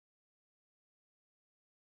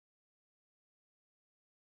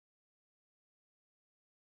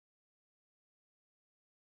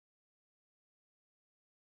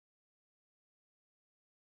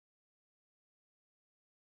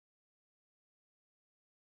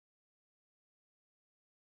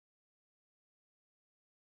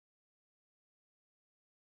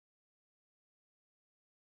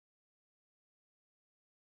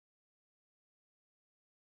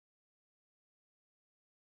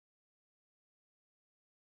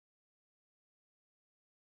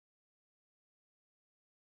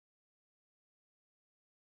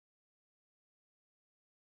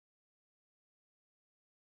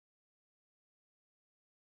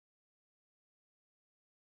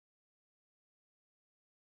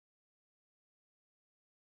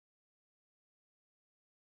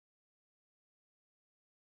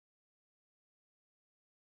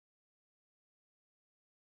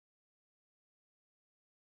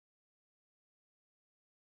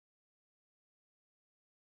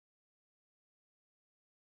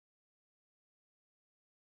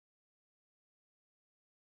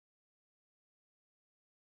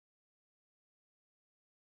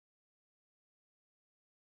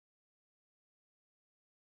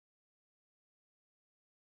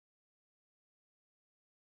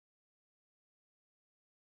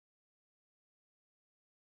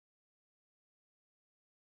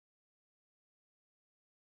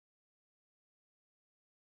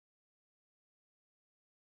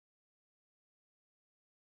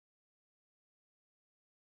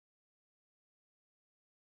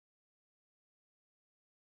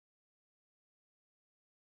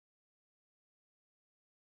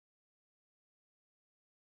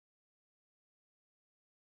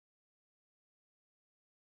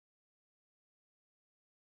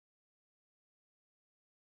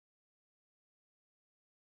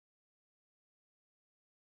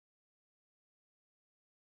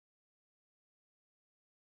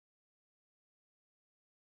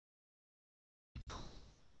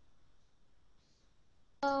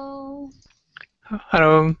Hello.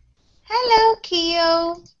 Hello. Hello,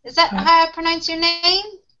 Kyo. Is that Uh, how I pronounce your name?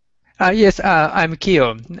 yes, I'm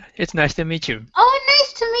Kyo. It's nice to meet you. Oh,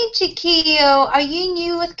 nice to meet you, Kyo. Are you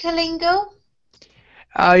new with Kalingo?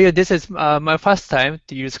 Yeah, this is my first time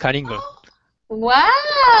to use Kalingo. Oh,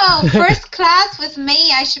 wow. First class with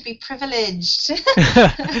me. I should be privileged.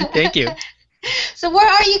 Thank you. So where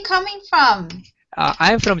are you coming from?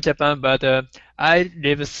 I'm from Japan, but I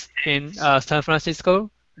live in San Francisco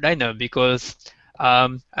right now because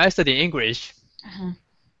I study English. Uh-huh.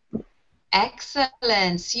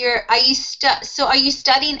 Excellent. Are you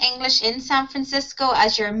studying English in San Francisco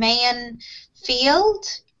as your main field,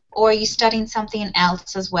 or are you studying something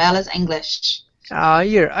else as well as English?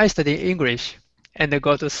 Yeah, I study English and I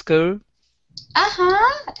go to school.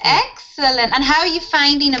 Uh-huh. Yeah. Excellent. And how are you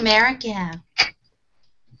finding America?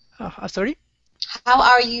 Sorry? How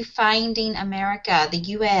are you finding America, the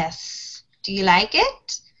US? Do you like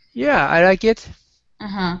it? Yeah, I like it.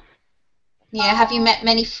 Uh-huh. Yeah, have you met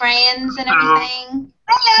many friends and everything?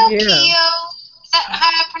 Hello, Yeah. Kyo. Is that how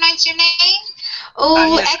I pronounce your name?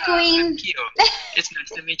 Oh, Yes, I'm echoing. Kyo. It's nice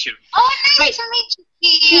to meet you. Oh, nice Wait, to meet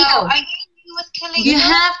you, Kyo. Are you new with Kalingo? You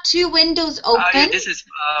have two windows yeah, open. this is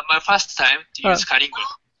my first time to use Kalingo.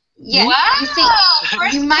 Yeah, Me? you see,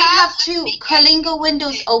 you might have two Kalingo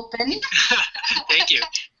windows open. Thank you.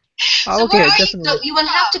 So where Okay, are just you? a So minute. you will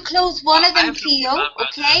have to close one of them, I'm from Kyo, Japan, but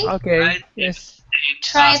okay? okay, I yes. In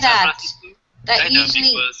Try San that. Francisco That right now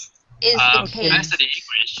usually because is the I case. study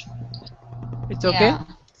English. It's okay? Yeah.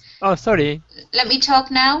 Oh, sorry. Let me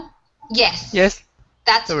talk now? Yes. Yes,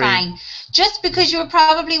 That's sorry. fine. Just because you were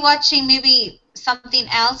probably watching maybe something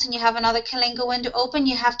else and you have another Kalinga window open,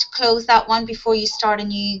 you have to close that one before you start a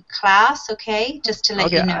new class, okay? Just to let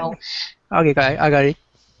Okay, you know. okay, I got it.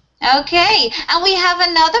 Okay, and we have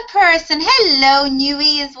another person. Hello,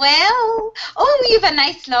 Nui as well. Oh, you have a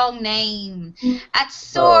nice long name.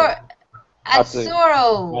 Oh, Atsu.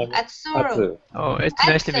 Atsuro. I'm Atsuro. Atsu. Oh, it's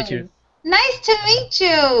nice to meet you. Excellent. Nice to meet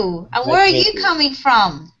you. And Nice where are to meet you you. coming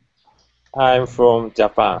from? I'm from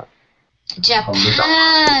Japan.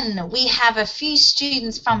 Japan. We have a few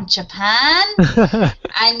students from Japan,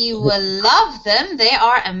 and you will love them. They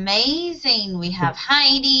are amazing. We have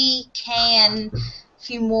Heidi, Ken, a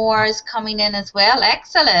few more is coming in as well.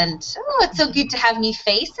 Excellent. Oh, it's so good to have new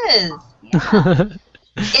faces. Yeah.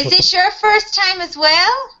 Is this your first time as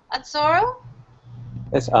well at Soro?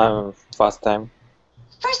 Yes, I'm first time.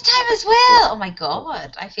 First time as well. Oh my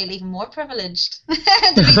God, I feel even more privileged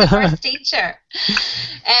to be the first teacher.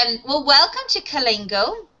 Well, welcome to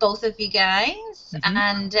Kalingo, both of you guys.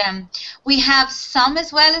 And we have Sam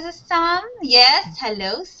as well as a Sam. Yes,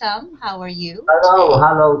 hello, Sam. How are you Hello, today?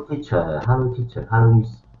 hello, teacher. Hello, teacher. Hello,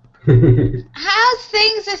 miss. How's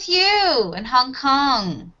things with you in Hong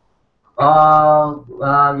Kong?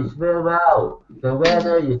 It's very well. The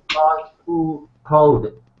weather is not too cold.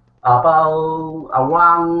 About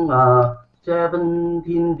around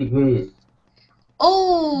 17 degrees.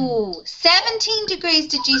 Oh, 17 degrees,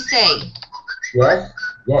 did you say? Yes,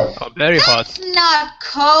 yes. Oh, very hot. That's not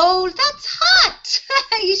cold. That's hot.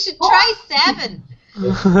 You should try 7.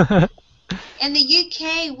 In the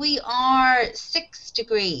UK, we are 6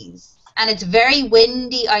 degrees, and it's very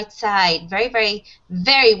windy outside. Very, very,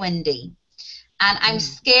 very windy. And I'm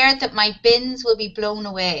scared that my bins will be blown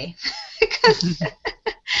away because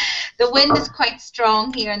the wind is quite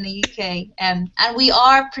strong here in the UK. And we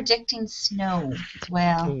are predicting snow as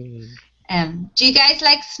well. Do you guys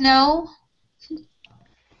like snow?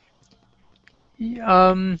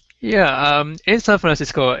 In San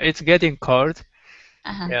Francisco, it's getting cold.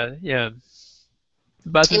 Uh-huh. Yeah,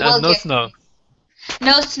 but It will no get snow.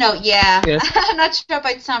 no snow. Yeah, Yes, I'm not sure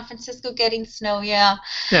about San Francisco getting snow. Yeah.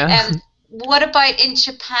 yeah. What about in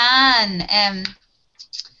Japan?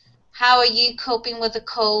 How are you coping with the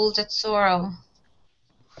cold at Soro?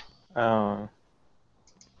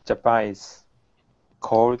 Japan is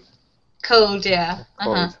cold. Cold, yeah.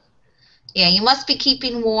 Uh-huh. Cold. Yeah, you must be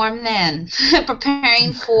keeping warm then,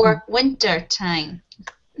 preparing for winter time.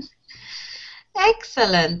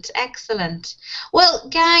 Excellent, excellent. Well,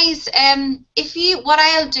 guys, what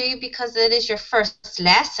I'll do, because it is your first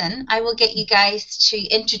lesson, I will get you guys to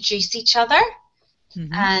introduce each other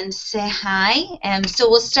and say hi. So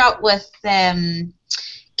we'll start with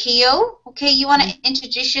Kyo. Okay, you want to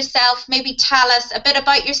introduce yourself? Maybe tell us a bit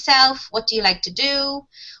about yourself. What do you like to do?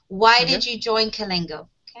 Why Okay. did you join Kalingo?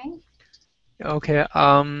 Okay. Okay.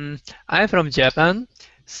 I'm from Japan,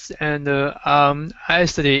 and I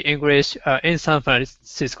study English in San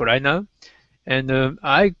Francisco right now, and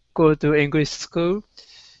I go to English school.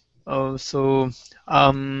 So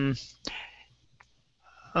um,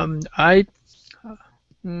 I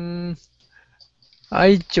Mm,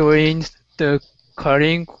 I joined the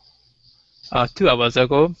curling 2 hours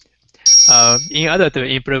ago in order to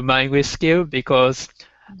improve my English skill because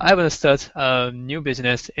I want to start a new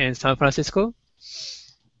business in San Francisco.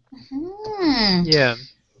 Hmm. Yeah.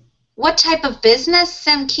 What type of business,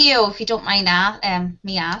 Kyo, if you don't mind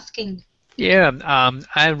me asking? Yeah,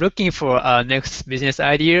 I'm looking for a next business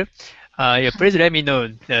idea. Yeah, please let me know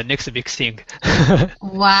the next big thing.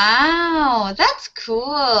 Wow, that's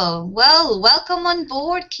cool. Well, welcome on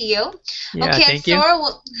board, Kyo. Yeah, Okay, thank you. Sora,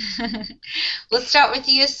 we'll start with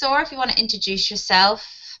you, Sora, if you want to introduce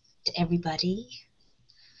yourself to everybody.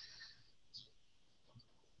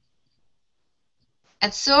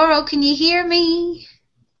 And Sora, can you hear me?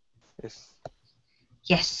 Yes.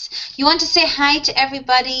 Yes. You want to say hi to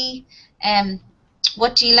everybody?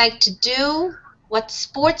 What do you like to do? What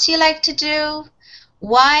sports you like to do?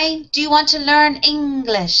 Why do you want to learn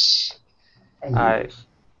English? I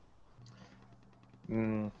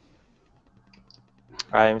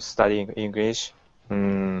I'm studying English.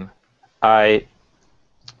 I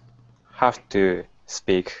have to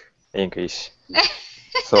speak English.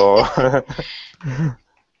 So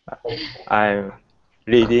I'm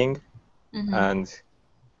reading Mhm. and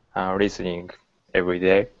listening every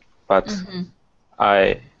day, but Mhm.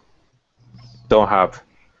 I don't have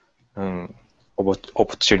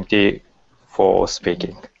opportunity for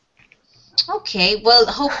speaking. Okay, well,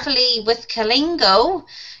 hopefully with Kalingo,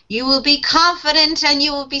 you will be confident and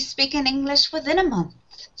you will be speaking English within a month.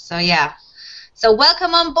 So yeah. So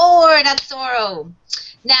welcome on board at Soro.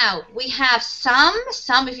 Now we have Sam.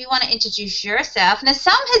 Sam, if you want to introduce yourself. Now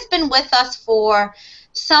Sam has been with us for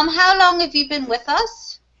how long have you been with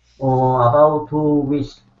us? About 2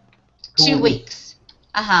 weeks. 2 weeks.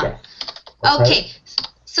 Uh-huh. Yes. Okay.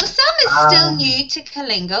 So Sam is still Um, new to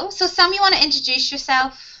Kalingo. So Sam, you want to introduce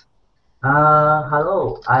yourself?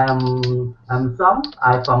 Hello, I'm Sam.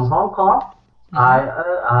 I'm from Hong Kong.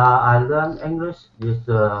 I learn English.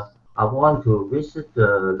 I want to visit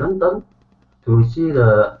London to see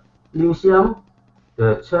the museum,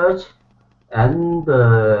 the church, and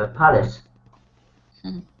the palace.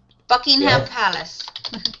 Buckingham Yes. Palace.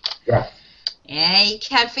 Yes. Yeah, you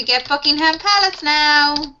can't forget Buckingham Palace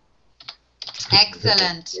now.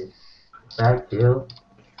 Excellent. Thank you.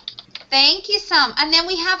 Thank you, Sam. And then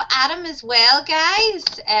we have Adam as well, guys.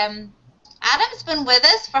 Adam's been with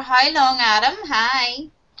us for how long, Adam? Hi.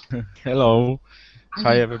 Hello.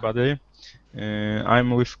 Hi, everybody.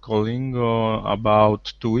 I'm with Colingo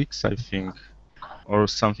about 2 weeks, I think, or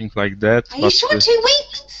something like that. Are you sure 2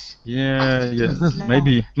 weeks? Yeah, yeah,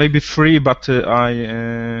 long. maybe 3, but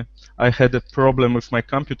I had a problem with my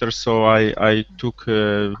computer, so I took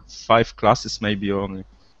 5 classes maybe only.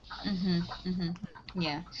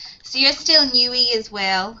 Yeah. So you're still newie as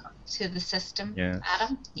well to the system, Yeah.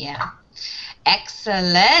 Adam? Yeah.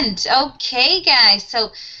 Excellent. Okay, guys.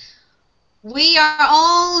 So we are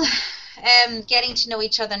all getting to know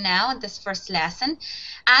each other now in this first lesson.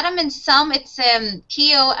 Adam and Sam, it's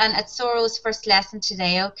Kyo and Atsoro's first lesson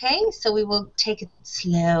today, okay? So we will take it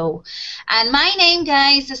slow. And my name,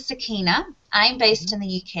 guys, is Sakina. I'm based in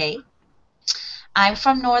the UK. I'm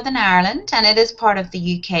from Northern Ireland, and it is part of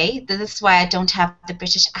the UK. This is why I don't have the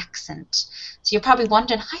British accent. So you're probably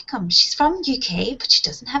wondering, how come she's from UK, but she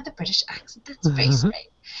doesn't have the British accent? That's very strange.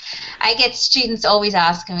 I get students always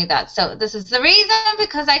asking me that. So this is the reason,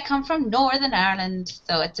 because I come from Northern Ireland.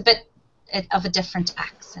 So it's a bit of a different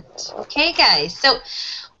accent. Okay, guys. So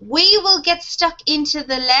we will get stuck into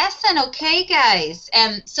the lesson. Okay, guys.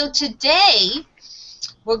 So today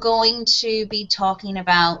we're going to be talking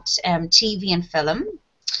about TV and film,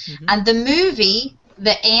 and the movie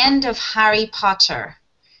The End of Harry Potter.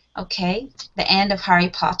 Okay, The End of Harry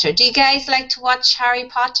Potter. Do you guys like to watch Harry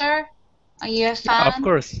Potter? Are you a fan? Of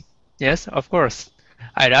course. Yes, of course.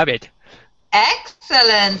 I love it.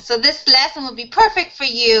 Excellent. So this lesson will be perfect for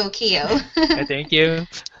you, Kyo. Thank you.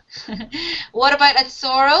 What about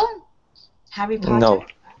Atsoro? Harry Potter? No.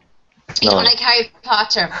 You don't like Harry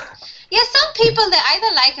Potter? Yeah, some people, they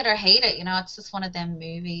either like it or hate it. You know, it's just one of them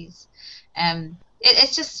movies.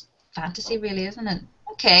 It's just fantasy, really, isn't it?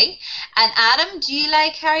 Okay. And Adam, do you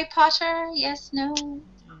like Harry Potter? Yes, no?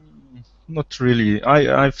 Not really.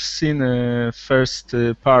 I've seen first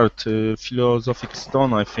part, Philosophic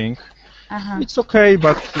Stone, I think. It's okay,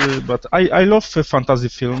 but I love fantasy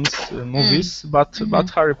films, movies, but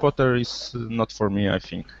Harry Potter is not for me, I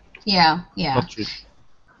think. Yeah, yeah. Not really.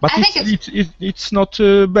 But it's not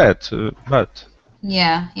bad.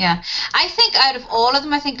 Yeah, yeah. I think out of all of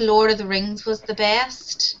them, I think Lord of the Rings was the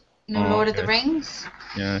best. No Lord of the Rings?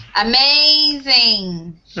 Yeah.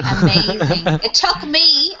 Amazing. Amazing. It took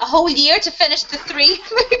me a whole year to finish the 3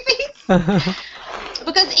 movies.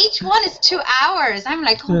 Because each one is 2 hours. I'm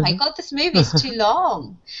like, oh my God, this movie is too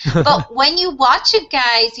long. But when you watch it,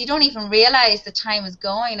 guys, you don't even realize the time is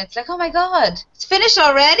going. It's like, oh my God, it's finished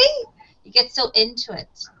already? You get so into it.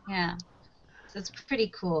 Yeah. So it's pretty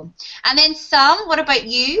cool. And then Sam, what about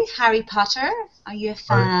you? Harry Potter? Are you a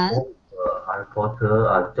fan? Harry Potter.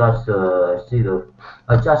 I just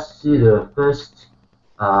see the first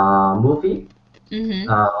movie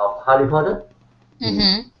of Harry Potter.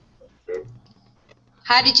 Mm-hmm.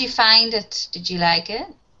 How did you find it? Did you like it?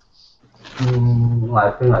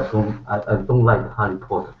 I think I don't like Harry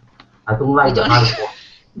Potter. I don't like Harry Potter.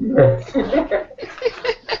 Yes.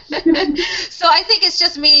 So I think it's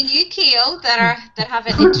just me and you, Keo, that have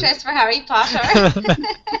an interest for Harry Potter.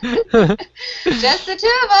 Just the 2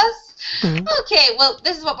 of us. Okay, well,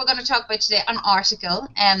 this is what we're going to talk about today, an article.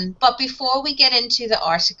 But before we get into the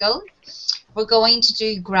article, we're going to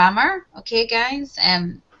do grammar, okay, guys?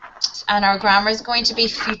 And our grammar is going to be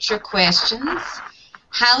future questions,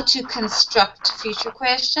 how to construct future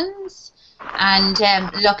questions, and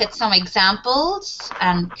look at some examples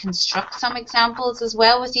and construct some examples as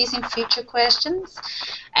well with using future questions.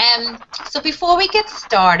 So before we get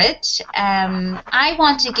started, I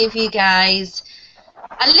want to give you guys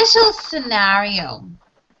a little scenario.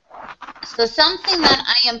 So something that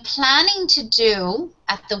I am planning to do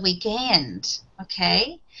at the weekend,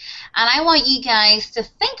 okay? And I want you guys to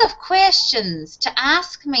think of questions to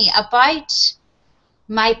ask me about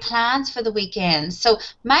my plans for the weekend. So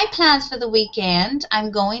my plans for the weekend,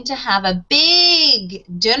 I'm going to have a big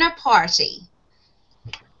dinner party.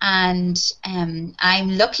 And I'm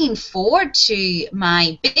looking forward to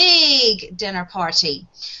my big dinner party.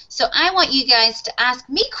 So I want you guys to ask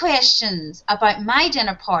me questions about my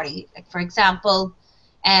dinner party. Like, for example,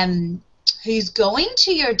 who's going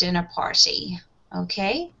to your dinner party?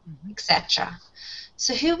 Okay, etc.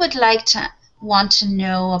 So who would like to want to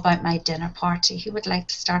know about my dinner party? Who would like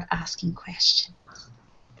to start asking questions?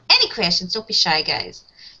 Any questions? Don't be shy, guys.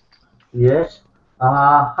 Yes.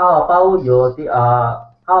 How about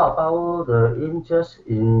the interest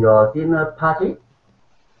in your dinner party?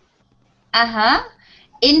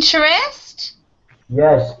 Interest?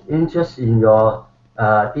 Yes, interest in your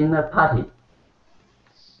dinner party.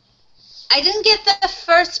 I didn't get the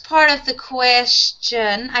first part of the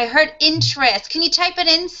question. I heard interest. Can you type it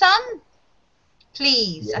in some?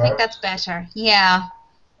 Please. Yes. I think that's better. Yeah.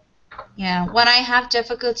 Yeah. When I have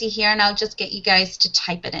difficulty here, and I'll just get you guys to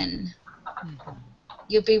type it in.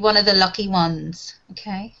 You'll be one of the lucky ones.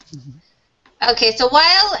 Okay? Okay, so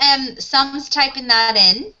while some's typing that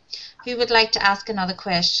in, who would like to ask another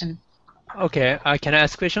question? Okay, can I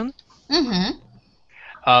ask a question? Mm-hmm.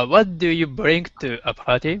 What do you bring to a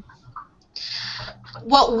party?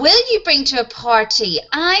 What will you bring to a party?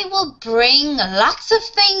 I will bring lots of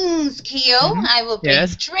things, Keo. I will bring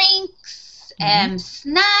drinks,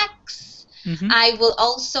 snacks. I will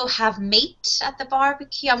also have meat at the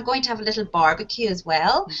barbecue. I'm going to have a little barbecue as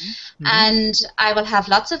well. And I will have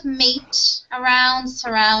lots of meat around,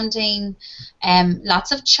 surrounding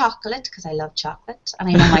lots of chocolate, because I love chocolate. And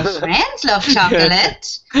I know my friends love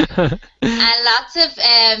chocolate. And lots of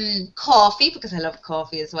coffee, because I love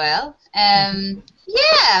coffee as well.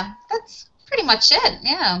 Yeah, that's pretty much it.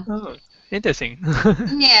 Yeah. Oh, interesting.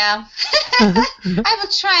 Yeah. I will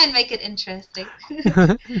try and make it interesting.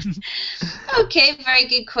 Okay, very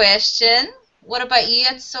good question. What about you,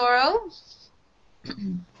 Atsuro?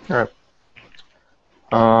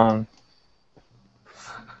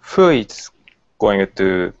 Who is going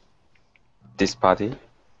to this party?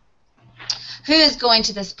 Who is going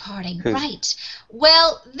to this party? Right.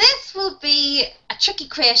 Well, this will be a tricky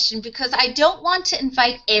question because I don't want to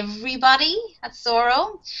invite everybody at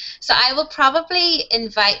Soro. So I will probably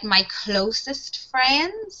invite my closest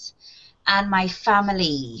friends and my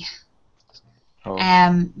family.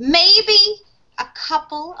 Maybe a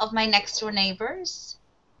couple of my next door neighbors.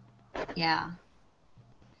 Yeah.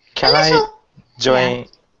 Can I join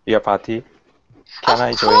your party? Of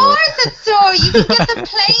course, it's so. You can get the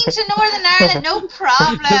plane to Northern Ireland, no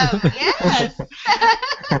problem. Yes.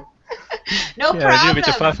 No problem. A little bit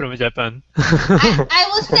far from Japan. I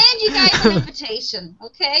will send you guys an invitation,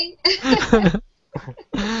 okay?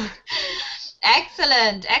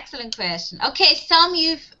 Excellent, excellent question. Okay, Sam,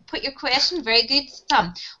 you've put your question. Very good,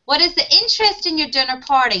 Sam. What is the interest in your dinner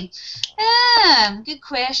party? Good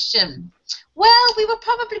question. Well, we will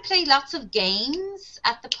probably play lots of games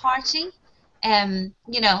at the party.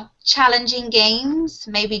 You know, challenging games.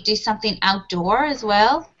 Maybe do something outdoor as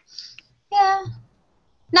well. Yeah.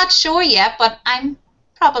 Not sure yet, but I'm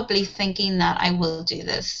probably thinking that I will do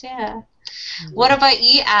this. Yeah. What about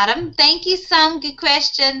you, Adam? Thank you, Sam. Good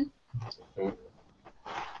question.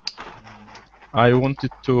 I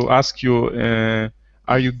wanted to ask you,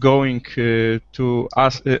 are you going to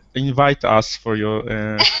invite us for your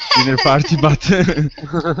dinner party? But And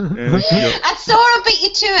Sora beat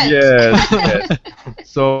you to it. yes, yes.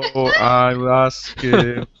 So I will ask,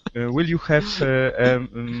 will you have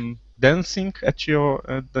dancing at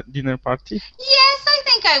your dinner party? Yes, I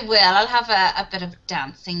think I will. I'll have a bit of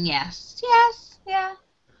dancing, yes. Yes, yeah.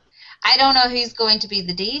 I don't know who's going to be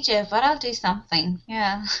the DJ, but I'll do something,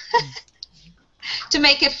 yeah. To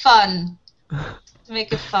make it fun. To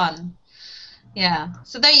make it fun. Yeah.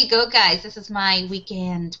 So there you go, guys. This is my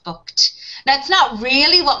weekend booked. Now, it's not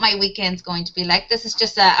really what my weekend's going to be like. This is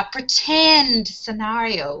just a pretend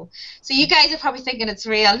scenario. So you guys are probably thinking it's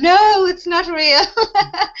real. No, it's not real.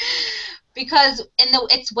 Because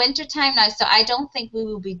it's winter time now, so I don't think we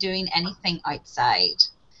will be doing anything outside.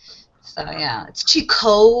 So yeah, it's too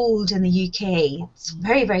cold in the UK. It's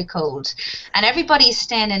very, very cold. And everybody's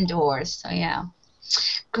staying indoors, so yeah.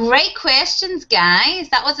 Great questions, guys.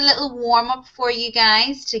 That was a little warm-up for you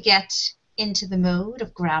guys to get into the mode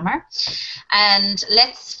of grammar. And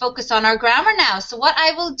let's focus on our grammar now. So what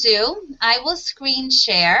I will do, I will screen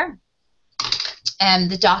share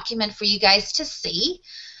the document for you guys to see.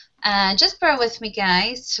 Just bear with me,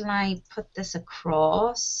 guys, till I put this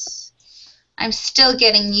across. I'm still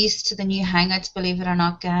getting used to the new Hangouts, believe it or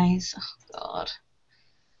not, guys. Oh, God.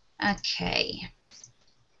 Okay.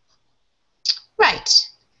 Right.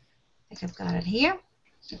 I think I've got it here.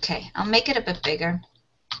 Okay, I'll make it a bit bigger.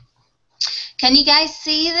 Can you guys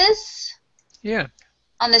see this? Yeah.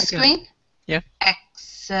 On the screen? Yeah.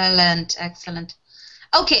 Excellent, excellent.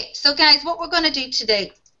 Okay, so guys, what we're going to do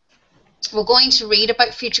today, we're going to read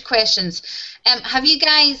about future questions. Have you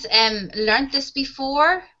guys learned this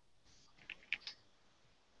before?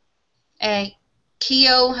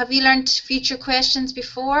 Keo, have you learned future questions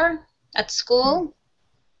before at school?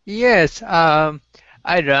 Yes, I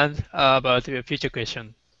learned about the future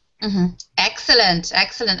question. Excellent,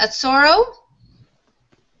 excellent. At Soro?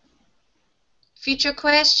 Future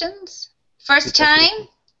questions? First time?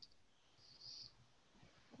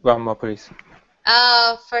 One more, please.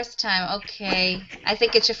 Oh, first time. Okay. I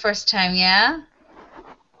think it's your first time, yeah?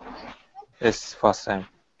 Yes, first time.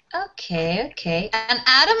 Okay, okay. And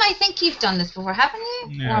Adam, I think you've done this before, haven't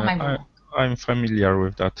you? Yeah, I'm familiar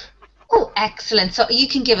with that. Oh, excellent. So you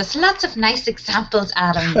can give us lots of nice examples,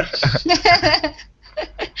 Adam.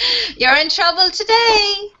 You're in trouble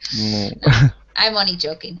today. No. I'm only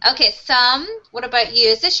joking. Okay, Sam, what about you?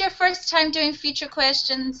 Is this your first time doing future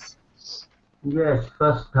questions? Yes,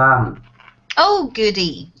 first time. Oh,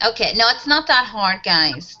 goody. Okay, no, it's not that hard,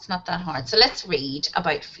 guys. It's not that hard. So let's read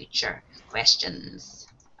about future questions.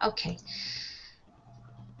 Okay.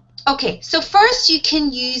 Okay, so first you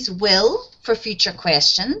can use will for future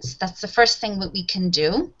questions. That's the first thing that we can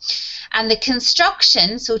do. And the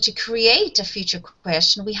construction, so to create a future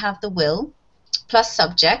question, we have the will plus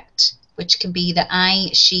subject, which can be the I,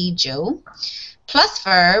 she, Joe, plus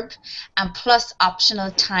verb, and plus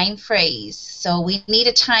optional time phrase. So we need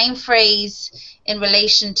a time phrase in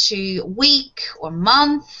relation to week or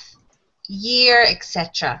month, year,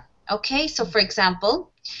 etc. Okay, so for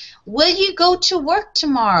example, will you go to work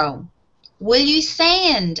tomorrow? Will you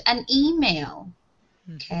send an email?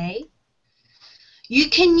 Okay. You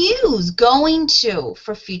can use going to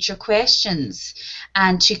for future questions.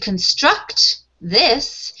 And to construct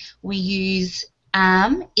this, we use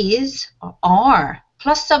am, is, or are,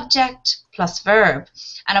 plus subject, plus verb.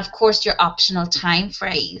 And of course, your optional time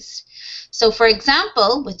phrase. So for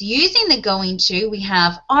example, with using the going to, we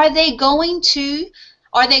have, are they going to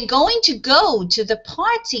go to the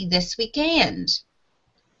party this weekend?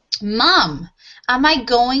 Mom, am I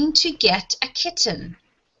going to get a kitten?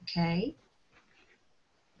 Okay.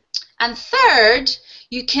 And third,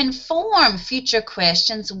 you can form future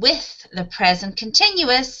questions with the present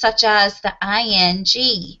continuous, such as the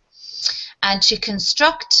ing. And to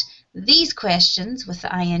construct these questions with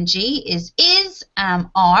the ing is,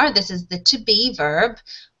 am, are, this is the to be verb,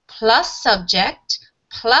 plus subject,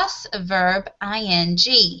 plus a verb ing.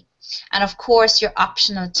 And of course, your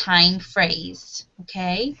optional time phrase.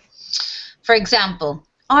 Okay. For example,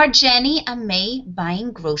 are Jenny and May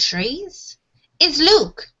buying groceries? Is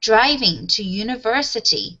Luke driving to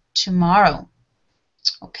university tomorrow?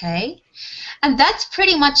 Okay. And that's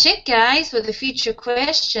pretty much it, guys, with the future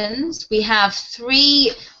questions. We have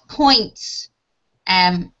 3 points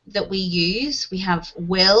that we use. We have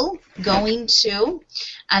will, going to,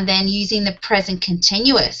 and then using the present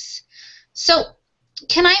continuous. So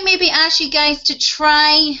can I maybe ask you guys to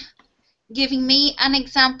try giving me an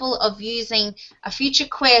example of using a future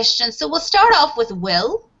question? So we'll start off with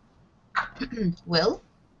will. Will.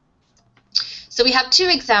 So we have 2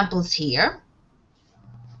 examples here.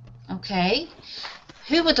 Okay.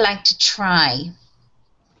 Who would like to try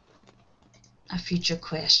a future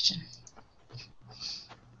question?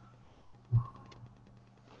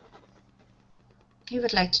 Who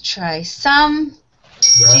would like to try? Some.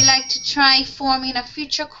 Would you like to try forming a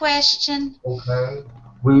future question? Okay.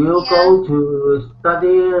 Will you go to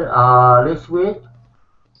study this week?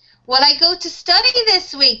 Will I go to study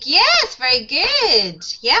this week? Yes, very good.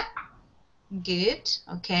 Yep. Good.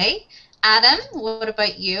 Okay. Adam, what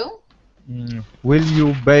about you? Will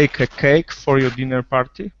you bake a cake for your dinner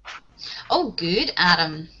party? Oh, good,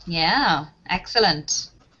 Adam. Yeah, excellent.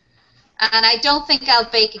 And I don't think I'll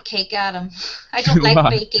bake a cake, Adam. I don't like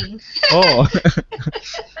baking. Oh.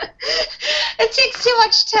 It takes too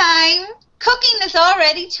much time. Cooking is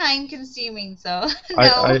already time-consuming, so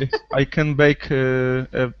no. I can bake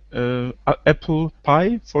apple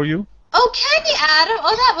pie for you. Oh, can you, Adam?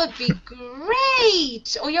 Oh, that would be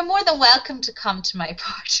great. Oh, you're more than welcome to come to my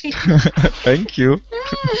party. Thank you.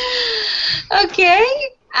 Okay.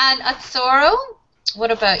 And Atsuro,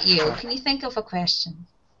 what about you? Can you think of a question?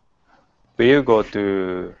 Will you go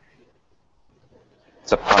to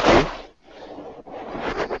the party?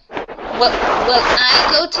 Will I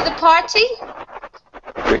go to the party?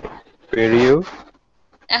 Will you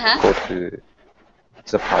Uh-huh. go to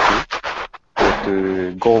the party? Go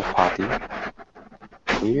to go party?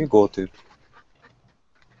 Will you go to?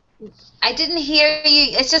 I didn't hear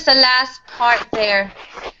you. It's just the last part there.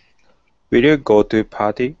 Will you go to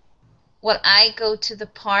party? Will I go to the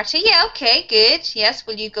party? Yeah, okay, good. Yes,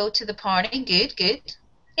 will you go to the party? Good, good.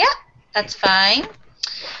 Yeah, that's fine.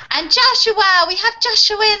 And Joshua, we have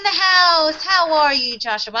Joshua in the house. How are you,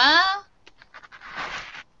 Joshua?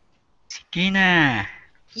 Tina.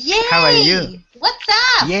 Yay! How are you? What's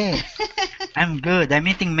up? Yes, I'm good. I'm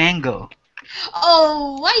eating mango.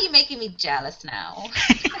 Oh, why are you making me jealous now?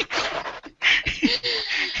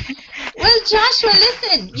 Well, Joshua,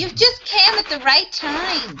 listen, you've just came at the right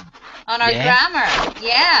time on our grammar.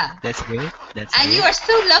 Yeah. That's good. That's And good. you are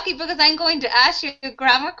so lucky because I'm going to ask you a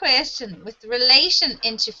grammar question with relation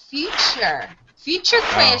into future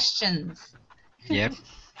questions. Yep.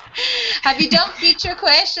 Have you done future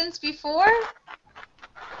questions before?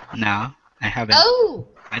 No, I haven't. Oh,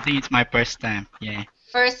 I think it's my first time. Yeah.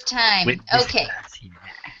 first time. With this Okay. class, yeah.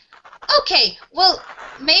 Okay, well,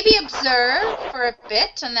 maybe observe for a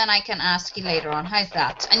bit and then I can ask you later on. How's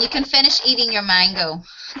that? And you can finish eating your mango.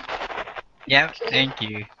 Yep. Thank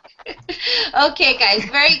you. Okay, guys,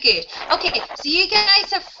 very good. Okay, so you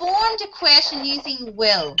guys have formed a question using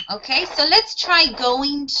will. Okay, so let's try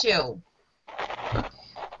going to.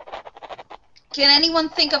 Can anyone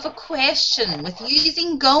think of a question with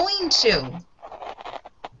using going to?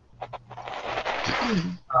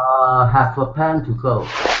 Have a plan to go.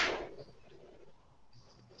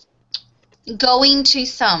 Going to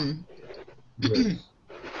some. Yes.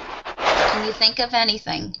 Can you think of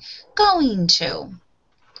anything? Going to.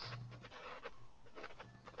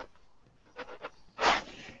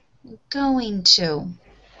 Going to.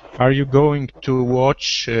 Are you going to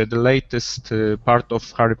watch the latest part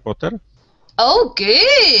of Harry Potter? Oh,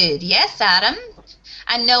 good. Yes, Adam.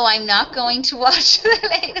 And no, I'm not going to watch the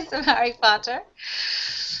latest of Harry Potter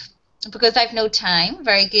because I've no time.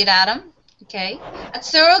 Very good, Adam. Okay.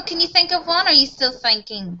 Atsuro, can you think of one? Or are you still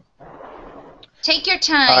thinking? Take your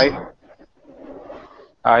time.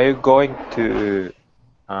 Are you going to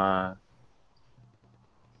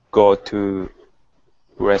go to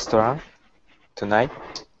restaurant tonight?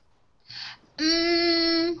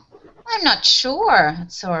 I'm not sure,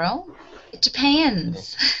 Atsuro. It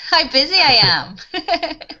depends how busy I am.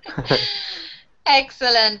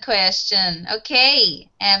 Excellent question. Okay.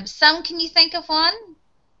 Sam, can you think of one?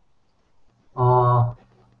 Are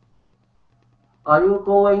you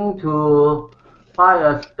going to buy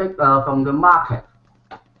a steak from the market?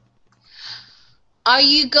 Are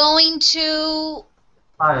you going to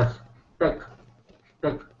Buy a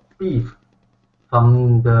steak beef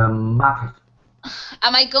from the market?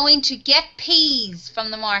 Am I going to get peas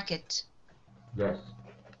from the market? Yes.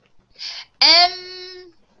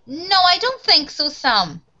 No, I don't think so,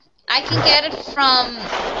 Sam. I can get it from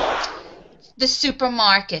the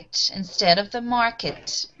supermarket instead of the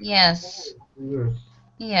market. Yes. Yes.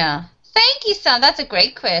 Yeah. Thank you, Sam. That's a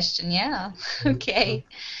great question. Yeah. Okay.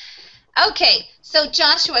 Okay. So,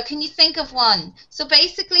 Joshua, can you think of one? So,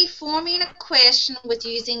 basically, forming a question with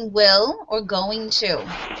using will or going to.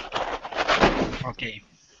 Okay.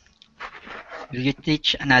 will you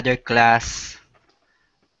teach another class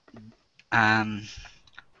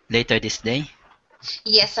later this day?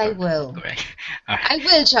 Yes, I will. Correct. I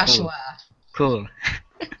will, Joshua. Cool.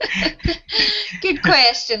 Good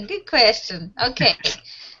question. Good question. Okay.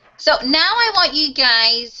 So now I want you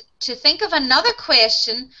guys to think of another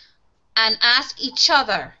question and ask each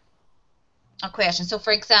other a question. So,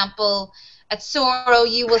 for example, at Soro,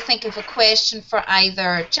 you will think of a question for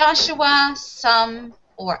either Joshua, Sam,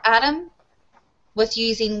 or Adam with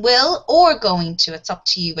using will or going to. It's up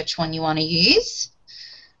to you which one you want to use.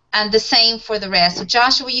 And the same for the rest. So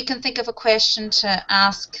Joshua, you can think of a question to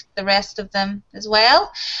ask the rest of them as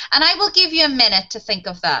well. And I will give you a minute to think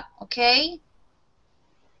of that, okay?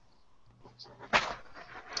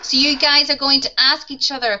 So you guys are going to ask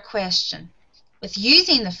each other a question with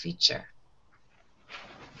using the feature.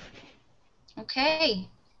 Okay.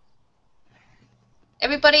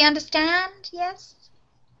 Everybody understand? Yes?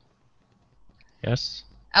 Yes.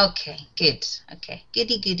 Okay, good. Okay,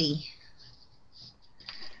 goody goody.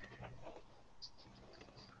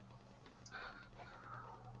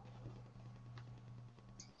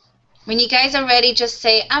 When you guys are ready, just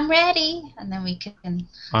say, I'm ready, and then we can...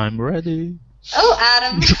 I'm ready. Oh,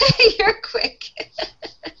 Adam, you're quick.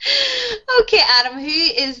 Okay, Adam, who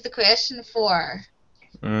is the question for?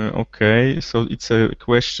 Okay, so it's a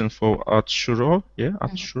question for Atshuro. Yeah,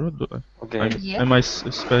 Atshuro. Okay. Yeah. Am I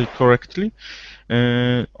spelled correctly?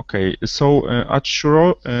 Okay, so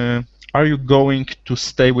Atshuro, are you going to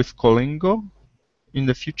stay with Kolingo in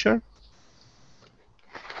the future?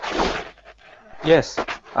 Yes,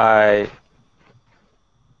 I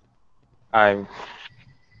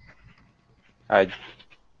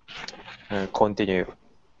continue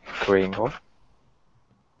Klingon.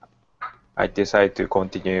 I decide to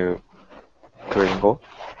continue Klingon.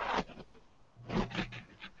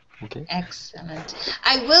 Okay. Excellent.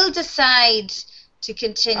 I will decide to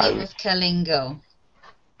continue with Kalingo.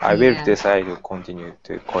 I will decide to continue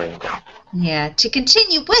to Klingon. Yeah, to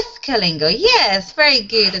continue with Kalingo. Yes, very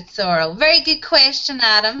good, Atsoro. Very good question,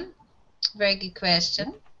 Adam. Very good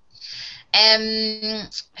question.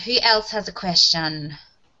 Who else has a question?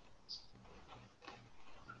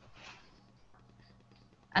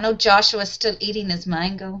 I know Joshua's still eating his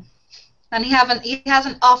mango, and he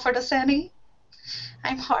hasn't offered us any.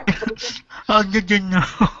 I'm heartbroken. How did you know?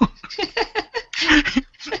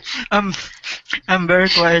 I'm very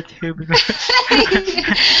quiet here because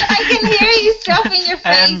I can hear you stuffing your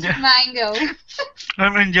face with mango.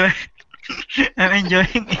 I'm enjoying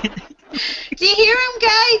it. Do you hear him,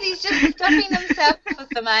 guys? He's just stuffing himself with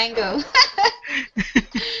the mango.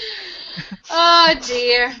 Oh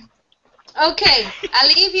dear. Okay, I'll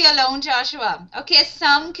leave you alone, Joshua. Okay,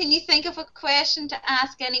 Sam, can you think of a question to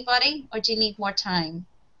ask anybody, or do you need more time?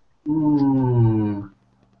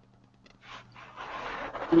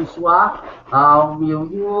 Joshua, will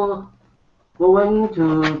you going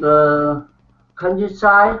to the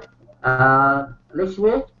countryside next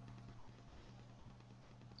week?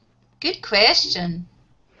 Good question.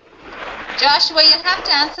 Joshua, you'll have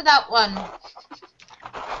to answer that one.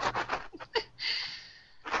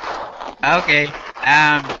 Okay.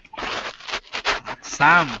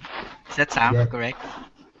 Sam. Is that Sam? Yes. Correct?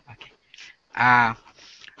 Okay.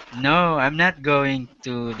 No, I'm not going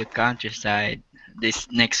to the countryside this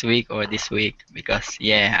next week or this week because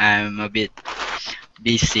yeah, I'm a bit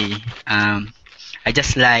busy. I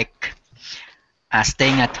just like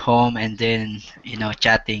staying at home and then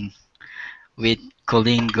chatting with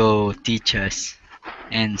Kolingo teachers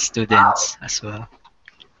and students as well.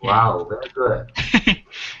 Wow, very good.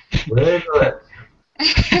 Very good.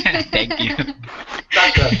 Thank you.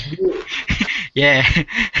 That's a good. Yeah,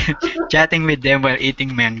 chatting with them while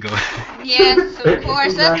eating mango. Yes, of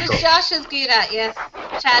course. That's what Josh is good at, yes.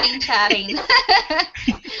 Chatting.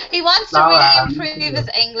 He wants to really improve his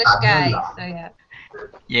English, guys. So, yeah.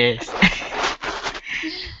 Yes.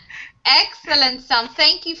 Excellent, Sam.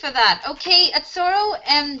 Thank you for that. Okay, Atsuro,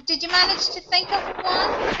 did you manage to think of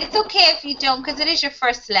one? It's okay if you don't, because it is your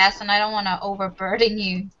first lesson. I don't want to overburden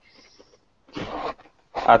you.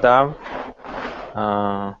 Adam,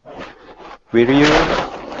 will you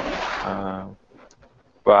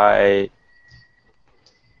buy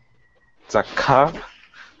the car?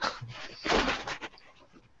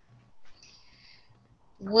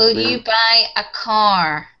 Will you buy a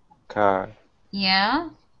car? Car. Yeah?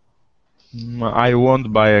 I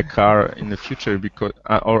won't buy a car in the future because,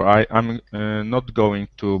 I'm not going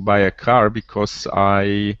to buy a car because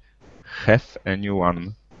I have a new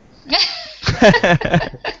one.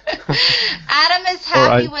 Adam is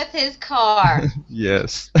happy with his car.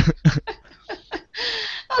 Yes.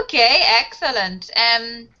 Okay, excellent.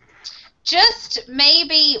 just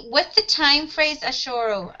maybe with the time phrase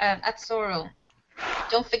Ashoro, Atsoro,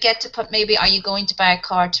 don't forget to put maybe, are you going to buy a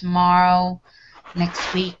car tomorrow,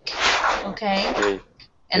 next week, okay?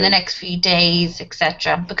 In the next few days,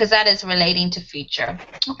 etc. Because that is relating to future.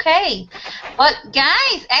 Okay. But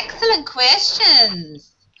guys, excellent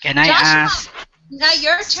questions. Can I Joshua, ask now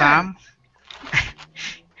your turn. Sam?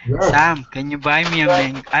 Yes. Sam, can you buy me a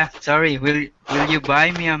mango? Sorry, will you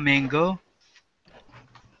buy me a mango?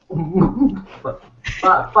 Buy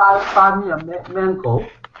me a mango.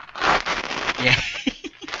 Yeah.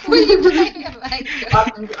 Will you buy me a mango? I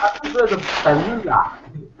prefer the vanilla.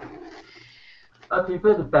 I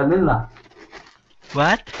prefer the vanilla.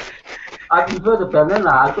 What? I prefer the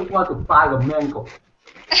vanilla. I don't want to buy the mango.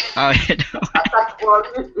 Oh, you know. I just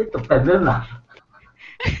want to eat the vanilla.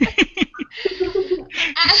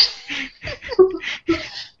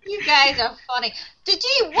 You guys are funny.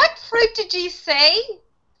 What fruit did you say?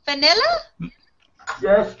 Vanilla?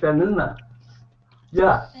 Yes, vanilla.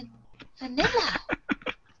 Yeah. Vanilla.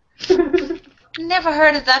 Never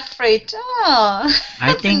heard of that fruit. Oh,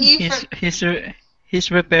 I that's think new he's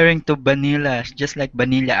referring to vanilla, just like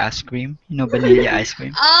vanilla ice cream. You know, vanilla ice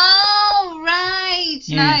cream. Oh, right.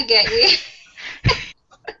 Yeah. Now I get you.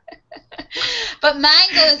 But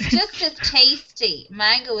mango is just as tasty.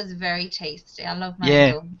 Mango is very tasty. I love mango.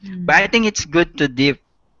 Yeah, but I think it's good to dip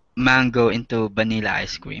mango into vanilla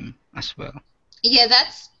ice cream as well. Yeah,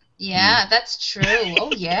 that's true.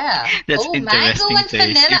 Oh yeah. That's mango interesting and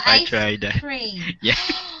taste vanilla if I ice try that. cream. Yeah.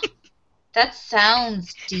 That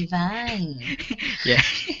sounds divine. Yeah.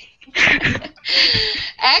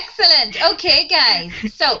 Excellent. Okay, guys.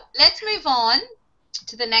 So let's move on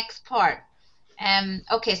to the next part.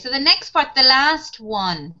 Okay, so the next part, the last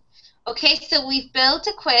one. Okay, so we've built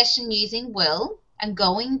a question using will and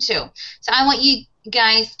going to. So I want you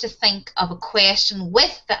guys to think of a question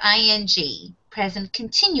with the ing, present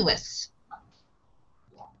continuous.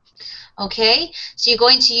 Okay, so you're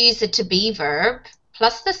going to use the to be verb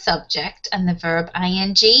plus the subject and the verb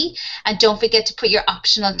ing, and don't forget to put your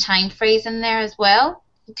optional time phrase in there as well.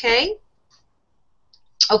 Okay.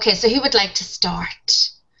 Okay, so who would like to start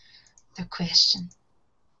their question?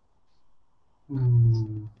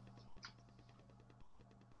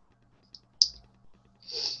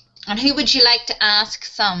 And who would you like to ask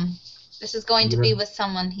some? This is going to be with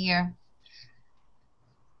someone here.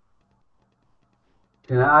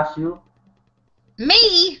 Can I ask you?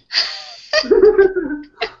 Me?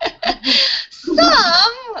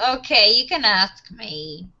 Some? Okay, you can ask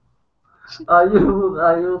me. Are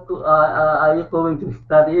you going to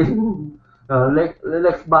study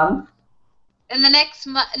next month? In the next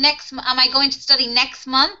am I going to study next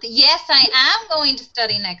month? Yes, I am going to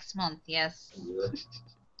study next month. Yes.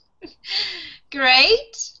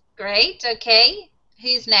 Great. Okay.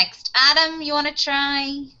 Who's next? Adam, you want to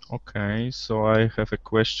try? Okay, so I have a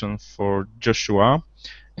question for Joshua.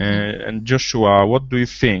 And Joshua, what do you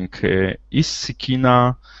think? Is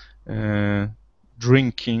Sikina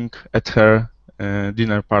drinking at her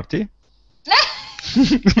dinner party?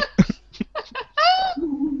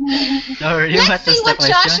 Sorry, Let's see what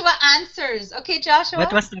Joshua answers. Okay, Joshua?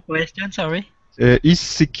 What was the question? Sorry. Is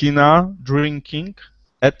Sikina drinking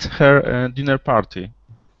at her dinner party?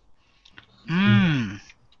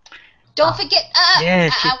 Don't forget. Yeah,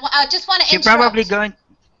 I just want to She interrupt.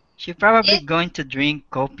 probably going to drink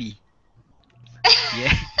coffee.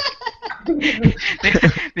 Yeah.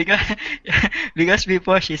 because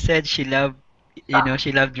before she said she loved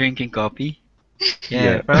drinking coffee.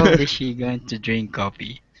 Yeah, probably she going to drink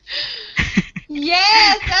coffee.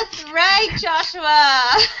 Yes, that's right, Joshua.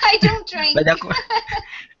 I don't drink.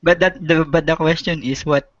 But the question is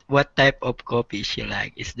what type of coffee she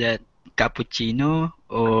like? Is that cappuccino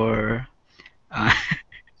or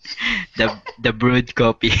the brewed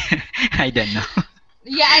coffee? I don't know.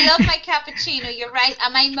 Yeah, I love my cappuccino. You're right.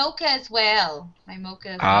 And my mocha as well.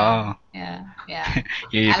 Oh. Yeah.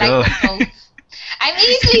 Here you I go. like them both. I'm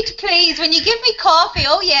easily to please. When you give me coffee,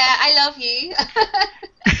 oh yeah, I love you.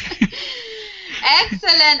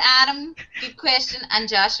 Excellent, Adam. Good question. And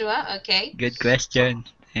Joshua, okay. Good question.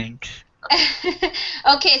 Thanks.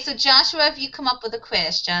 Okay, so Joshua, have you come up with a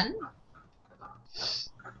question?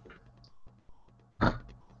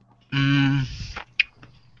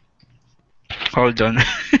 Hold on.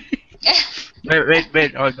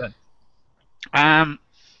 wait, hold on.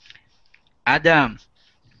 Adam,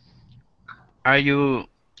 are you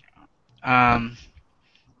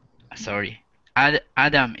sorry.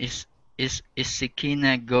 Adam, is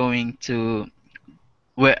Sikina going to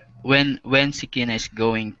when Sikina is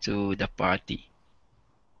going to the party?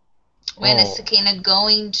 When is Sakina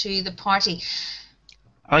going to the party?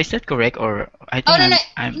 Oh, is that correct? Or I think Oh, no, no,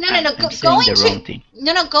 I'm no, no, no. I'm saying Going the to, wrong thing.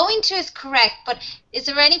 no, no, going to is correct, but is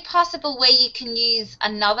there any possible way you can use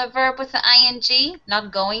another verb with the ing,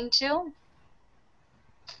 not going to?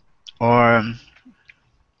 Or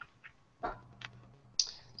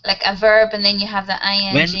Like a verb and then you have the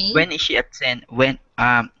ing? when is she attend? When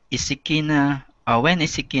is Sakina? When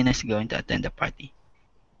is Sakina going to attend the party?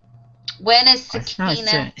 When is Oh, no,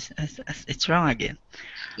 Sakina? it's wrong again.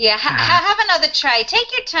 Yeah, have another try.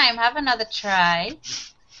 Take your time. Have another try.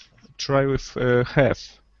 Try with have.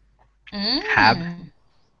 Have.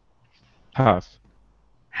 Have.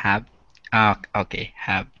 Have. Oh, okay.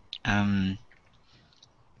 Have.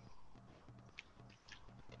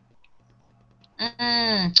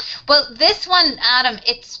 Well, this one, Adam,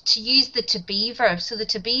 it's to use the to be verb. So the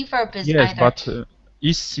to be verb is Yes, either. but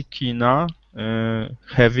is Sakina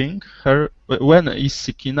having her? When is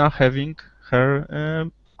Sakina having her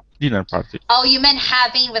dinner party? Oh, you meant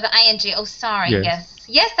having with ing. Oh, sorry. Yes.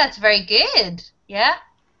 Yes, that's very good. Yeah.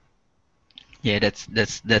 Yeah, that's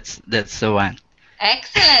the one.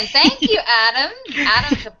 Excellent. Thank you, Adam.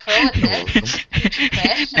 Adam's a pro at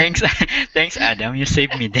this. Thanks, Adam. You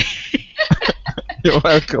saved me there. You're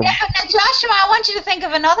welcome. Yeah, now, Joshua, I want you to think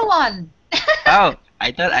of another one. Oh,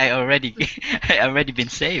 I thought I already been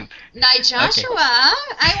saved. Now, Joshua,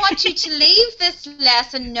 I want you to leave this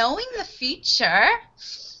lesson knowing the future.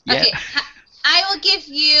 Yeah. Okay, I will give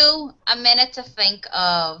you a minute to think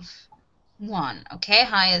of one. Okay,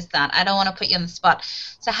 how is that? I don't want to put you on the spot.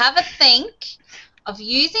 So have a think of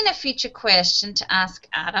using a future question to ask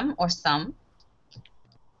Adam or some.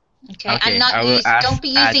 Okay, and not use. Don't be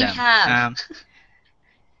using Adam.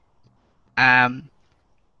 have.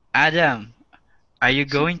 Adam, are you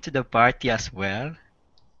going to the party as well?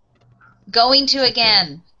 Going to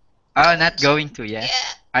again. Oh, not going to yet.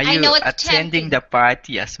 Yeah. Are I you know it's attending tempting. the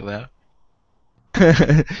party as well?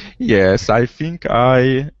 Yes, I think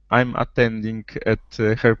I'm attending at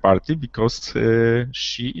her party because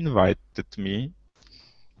she invited me.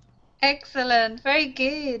 Excellent. Very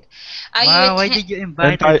good. Are Wow, why you did you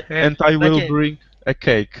invite her? And I will bring a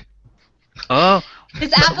cake. Oh,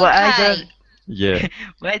 It's apple well, pie. Yeah.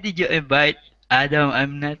 Why did you invite Adam?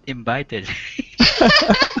 I'm not invited.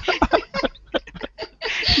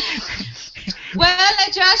 Well,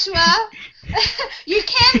 Joshua, you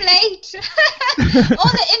came late.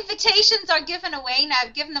 All the invitations are given away now.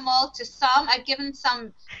 I've given them all to some. I've given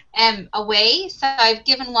some away. So I've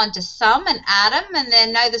given one to some and Adam, and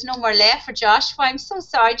then now there's no more left for Joshua. I'm so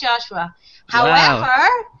sorry, Joshua. However,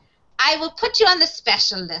 I will put you on the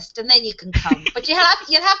special list, and then you can come. But you'll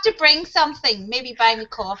have to bring something. Maybe buy me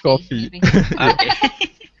coffee. Maybe. Okay.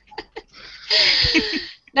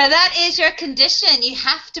 Now that is your condition. You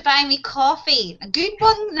have to buy me coffee. A good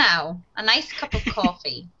one now. A nice cup of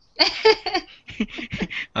coffee.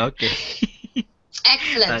 Okay.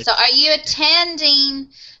 Excellent. So are you attending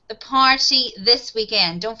the party this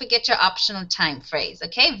weekend? Don't forget your optional time phrase,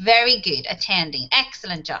 okay? Very good. Attending.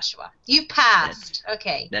 Excellent, Joshua. You passed.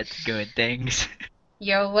 Okay. That's good. Thanks.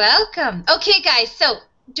 You're welcome. Okay, guys. So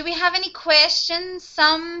do we have any questions?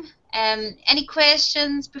 Any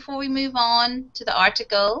questions before we move on to the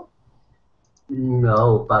article?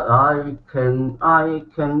 No, but I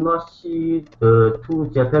cannot see the two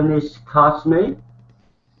Japanese classmates.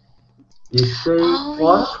 Is they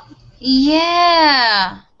what?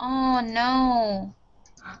 Yeah. Oh no.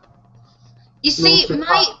 You see,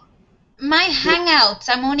 my Hangouts,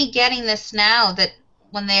 I'm only getting this now that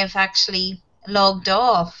when they've actually logged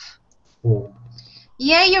off. Oh.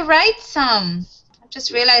 Yeah, you're right, Sam. I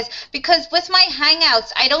just realized because with my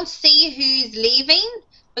Hangouts, I don't see who's leaving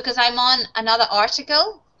because I'm on another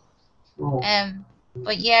article. Oh.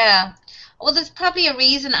 But yeah. Well, there's probably a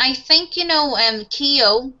reason. I think,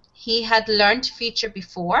 Keo, he had learned future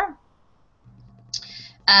before.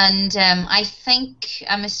 And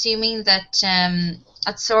I'm assuming that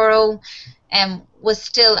Atsuro was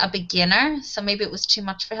still a beginner, so maybe it was too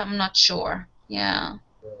much for him. I'm not sure. Yeah,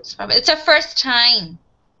 it's their first time,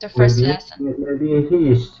 their first lesson. Maybe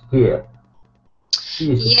he is scared.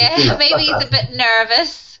 Yeah, maybe he's a bit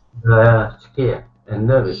nervous. Scared and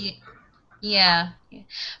nervous. Yeah.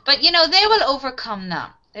 But they will overcome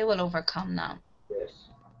now. They will overcome now. Yes.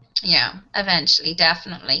 Yeah, eventually,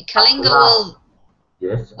 definitely. Kalinga will.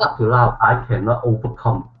 Yes, up to now, I cannot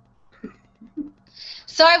overcome.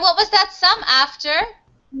 Sorry, what was that, Sam, after?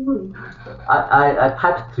 I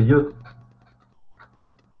typed to you.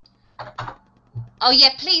 Oh, yeah,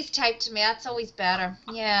 please type to me. That's always better.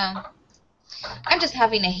 Yeah. I'm just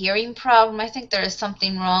having a hearing problem. I think there is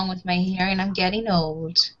something wrong with my hearing. I'm getting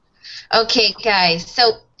old. Okay, guys.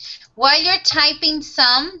 So while you're typing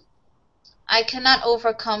some, I cannot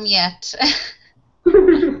overcome yet.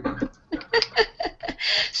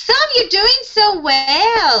 Sam, you're doing so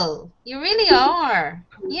well. You really are.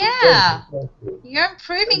 Yeah. You're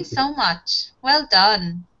improving so much. Well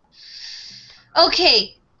done.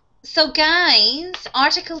 Okay. So, guys,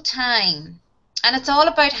 article time. And it's all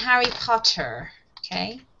about Harry Potter.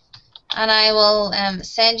 Okay. And I will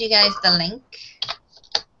send you guys the link.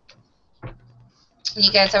 When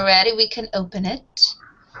you guys are ready, we can open it.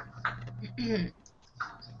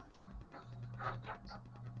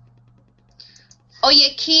 Oh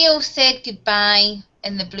yeah, Keo said goodbye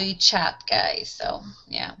in the blue chat, guys. So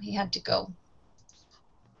yeah, he had to go.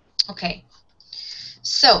 Okay.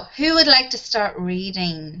 So who would like to start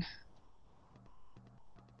reading?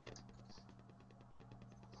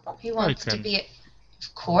 Who wants to be?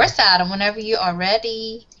 Of course, Adam. Whenever you are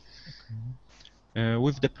ready.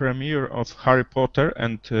 With the premiere of Harry Potter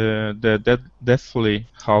and the Deathly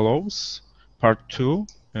Hallows, Part 2,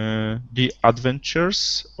 The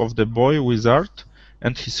Adventures of the Boy Wizard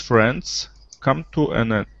and his friends come to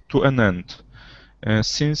an end.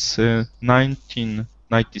 Since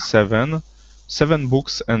 1997, 7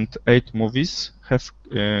 books and 8 movies have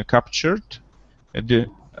captured the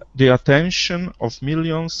attention of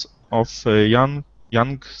millions of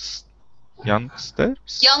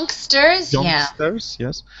youngsters, yes,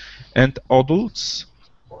 and adults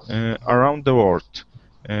around the world.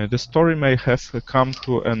 The story may have come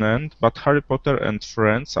to an end, but Harry Potter and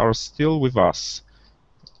friends are still with us.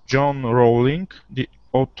 John Rowling, the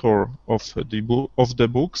author of the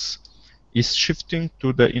books, is shifting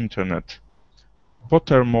to the internet.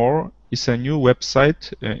 Pottermore is a new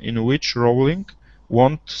website in which Rowling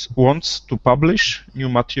wants to publish new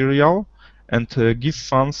material and give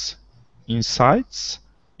fans insights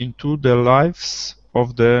into the lives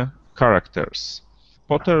of the characters.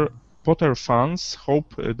 Potter fans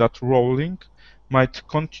hope that Rowling might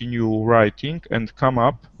continue writing and come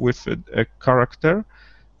up with a character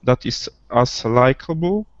that is as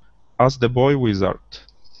likable as the boy wizard.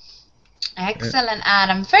 Excellent,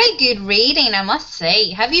 Adam. Very good reading, I must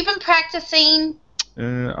say. Have you been practicing?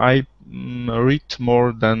 I read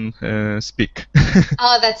more than speak.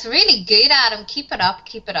 Oh, that's really good, Adam. Keep it up.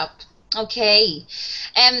 Keep it up. Okay.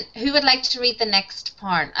 Who would like to read the next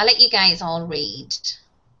part? I'll let you guys all read.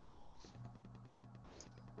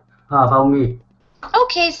 How about me?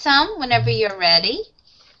 Okay, Sam, whenever you're ready.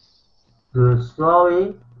 The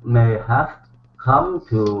story may have come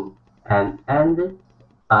to an end,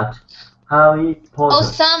 but Harry Potter... Oh,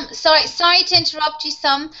 Sam, sorry to interrupt you,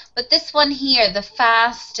 Sam, but this one here, the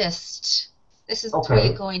fastest. This is where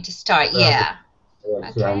you're going to start, yeah.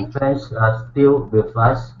 Yes, okay. And friends are still with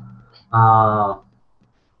us.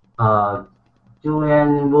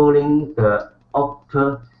 Julian Rowling, the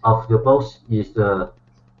author of the books, is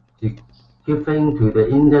giving to the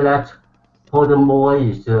internet. Pottermore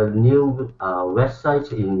is a new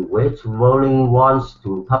website in which Rowling wants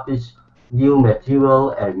to publish new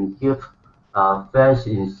material and give fans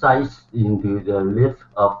insights into the life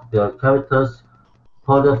of the characters.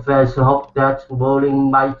 Potter fans hope that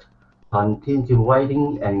Rowling might continue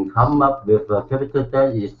writing and come up with a character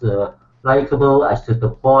that is likable as the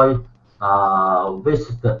boy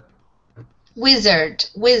Wizard.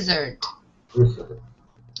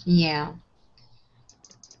 Yeah.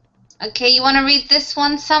 Okay, you want to read this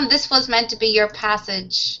one, Sam? This was meant to be your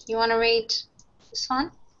passage. You want to read this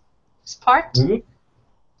one? This part? Me?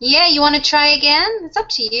 Yeah, you want to try again? It's up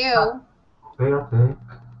to you. Okay.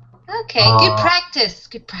 Okay, good practice.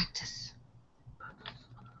 Good practice.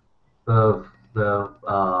 The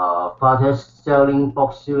fastest selling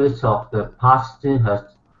book series of the past has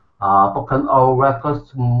broken all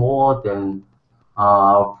records. More than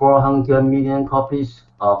 400 million copies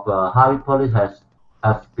of Harry Potter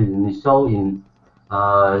have been sold in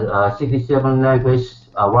 67 languages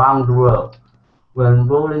around the world. When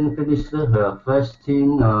Rowling finished her first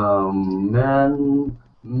team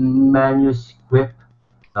manuscript,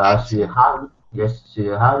 she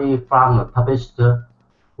hardly found a publisher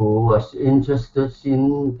who was interested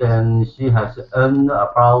in. Then she has earned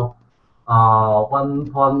about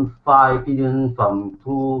 1.5 billion from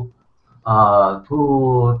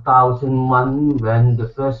 2001 when the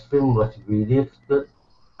first film was released,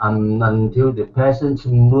 until the present.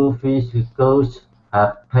 Movie goals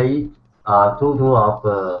have paid a total of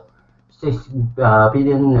 6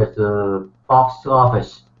 billion at the box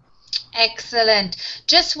office. Excellent.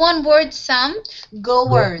 Just one word, Sam.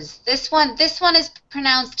 Goers. Yeah. This one is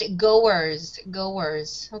pronounced goers.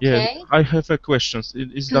 Goers. Okay. Yeah, I have a question.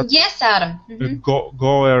 Is that yes, Adam?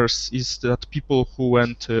 Goers is that people who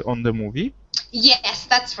went on the movie? Yes,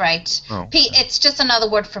 that's right. Oh. It's just another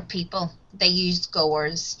word for people. they use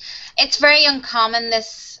goers. It's very uncommon,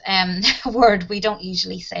 this word. We don't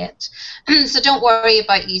usually say it. So don't worry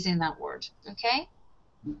about using that word, okay?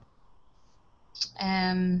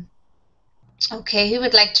 Okay, who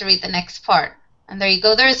would like to read the next part? And there you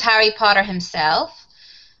go. There's Harry Potter himself.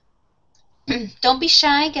 Don't be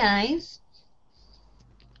shy, guys.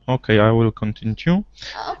 Okay, I will continue.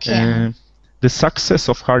 Okay. The success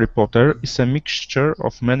of Harry Potter is a mixture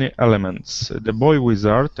of many elements. The boy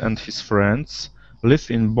wizard and his friends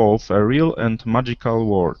live in both a real and magical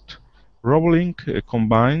world. Rowling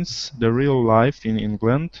combines the real life in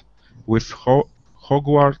England with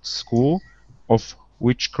Hogwarts School of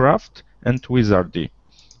Witchcraft and Wizardry.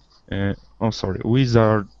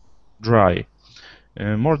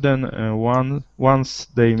 More than once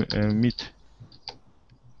they meet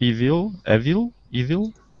evil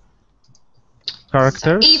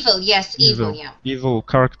characters. Evil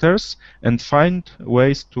characters, and find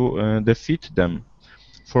ways to defeat them.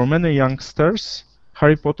 For many youngsters,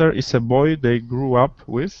 Harry Potter is a boy they grew up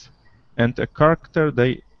with, and a character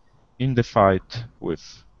they identified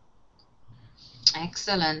with.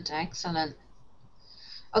 Excellent, excellent.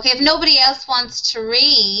 Okay, if nobody else wants to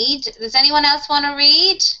read, does anyone else want to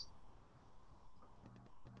read?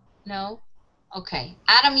 No? Okay.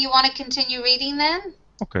 Adam, you want to continue reading then?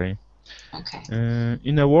 Okay. Okay.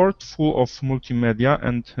 In a world full of multimedia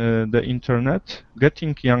and the internet,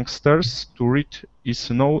 getting youngsters to read is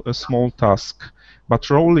no small task, but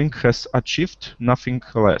Rowling has achieved nothing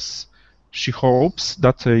less. She hopes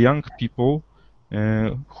that young people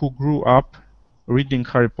who grew up reading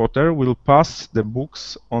Harry Potter will pass the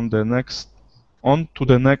books on to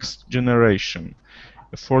the next generation.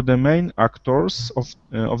 For the main actors of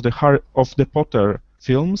the Potter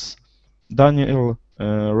films, Daniel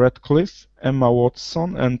Radcliffe, Emma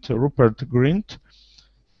Watson, and Rupert Grint,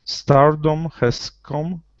 stardom has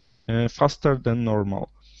come faster than normal.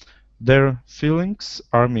 Their feelings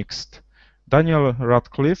are mixed. Daniel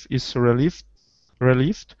Radcliffe is relieved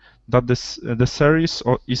that the series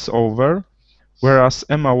is over, whereas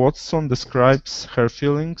Emma Watson describes her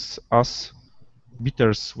feelings as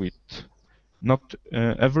bittersweet. Not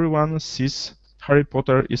everyone sees Harry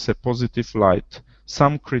Potter in a positive light.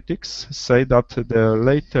 Some critics say that the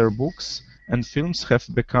later books and films have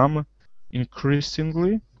become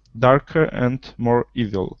increasingly darker and more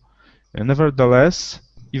evil. Nevertheless,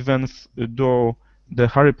 even though the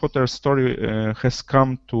Harry Potter story has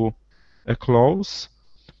come to a close,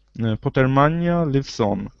 Pottermania lives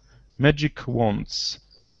on. Magic wands,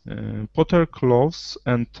 Potter clothes,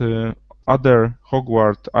 and other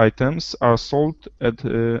Hogwarts items are sold at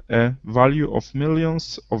a value of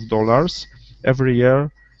millions of dollars every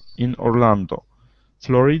year in Orlando,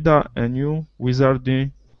 Florida. A new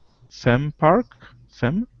Wizardry theme park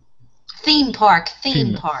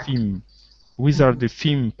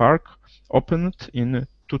opened in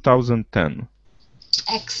 2010.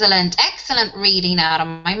 Excellent reading,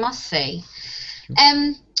 Adam, I must say.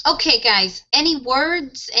 Okay, guys, any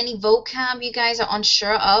words, any vocab you guys are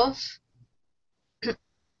unsure of?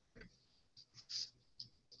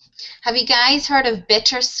 Have you guys heard of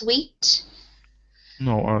bittersweet?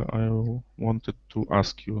 No, I wanted to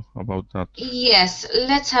ask you about that. Yes,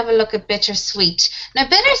 let's have a look at bittersweet. Now,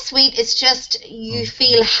 bittersweet is just you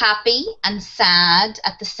feel happy and sad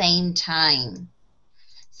at the same time.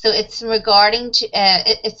 So it's in regards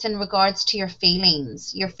to your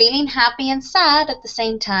feelings. You're feeling happy and sad at the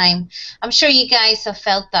same time. I'm sure you guys have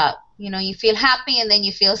felt that. You know, you feel happy and then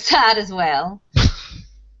you feel sad as well.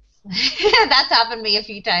 That's happened to me a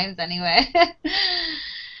few times anyway.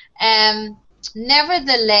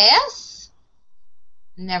 Nevertheless,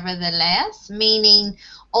 meaning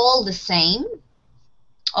all the same.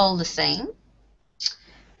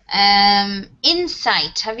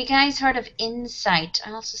 Insight. Have you guys heard of insight?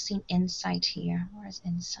 I also seen insight here. Where is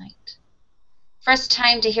insight? First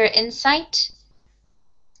time to hear insight?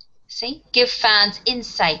 See? Give fans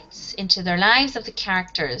insights into their lives of the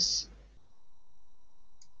characters.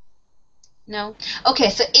 No? Okay,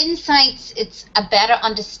 so insights, it's a better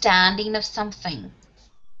understanding of something.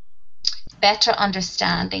 Better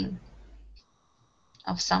understanding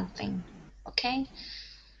of something. Okay?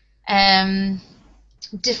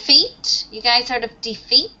 Defeat. You guys heard of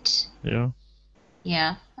defeat? Yeah.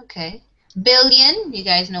 Yeah, okay. Billion. You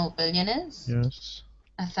guys know what billion is? Yes.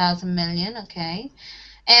 1,000 million, okay.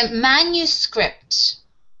 Manuscript.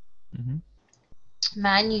 Mm-hmm.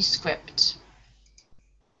 Manuscript.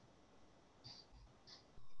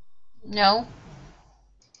 No?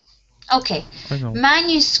 Okay. I know.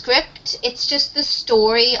 Manuscript, it's just the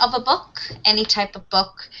story of a book, any type of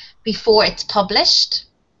book, before it's published.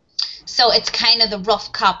 So it's kind of the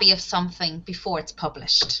rough copy of something before it's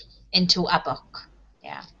published into a book.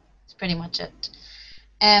 Yeah, that's pretty much it.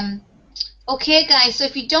 Okay, guys, so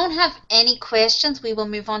if you don't have any questions, we will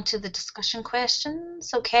move on to the discussion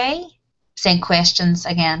questions, okay? Saying questions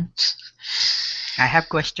again. I have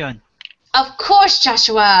question. Of course,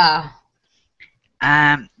 Joshua.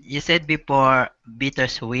 You said before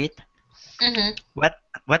bittersweet. Mm-hmm. What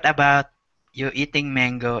about you eating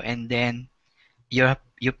mango and then you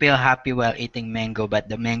feel happy while eating mango, but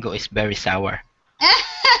the mango is very sour?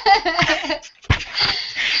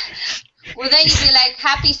 Well, then you'd be like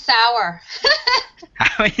happy sour.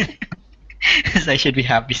 So I should be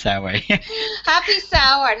happy sour. Happy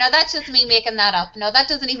sour. No, that's just me making that up. No, that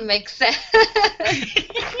doesn't even make sense.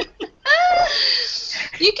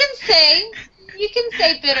 You can say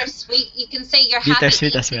bittersweet. You can say you're happy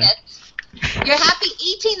Bittersweet eating as well. it. You're happy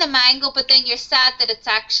eating the mango, but then you're sad that it's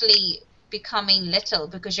actually becoming little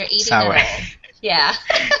because you're eating Sour. it all. Yeah.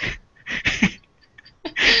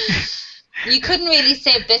 You couldn't really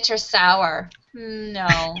say bitter sour. No.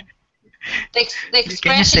 The Can you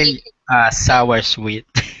expression say sour sweet?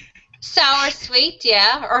 sour sweet,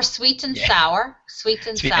 yeah, or sweet and Yeah. sour. Sweet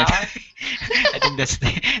and Sweet sour. I think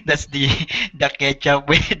that's the ketchup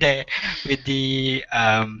with the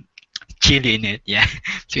chili in it. Yeah,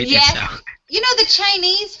 sweet Yes. and sour. You know the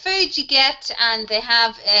Chinese food you get, and they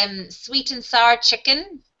have sweet and sour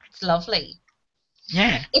chicken. It's lovely.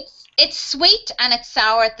 Yeah. It's sweet and it's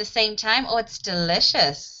sour at the same time. Oh, it's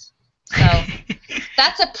delicious. So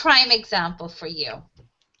that's a prime example for you.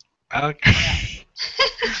 Okay.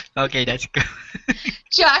 Okay, that's good.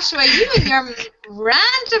 Joshua, you and your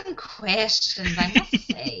random questions, I must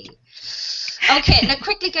say. Okay, now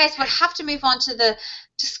quickly, guys, we'll have to move on to the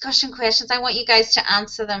discussion questions. I want you guys to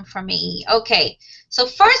answer them for me. Okay, so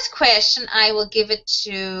first question, I will give it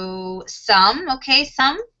to Sam. Okay,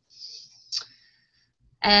 Sam?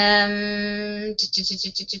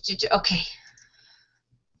 Okay.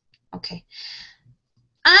 Okay.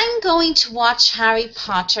 I'm going to watch Harry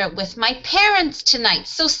Potter with my parents tonight.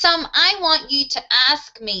 So, Sam, I want you to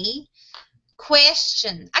ask me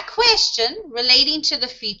a question relating to the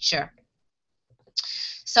future.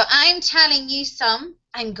 So I'm telling you, Sam,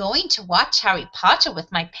 I'm going to watch Harry Potter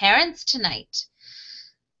with my parents tonight.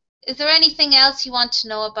 Is there anything else you want to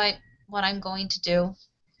know about what I'm going to do?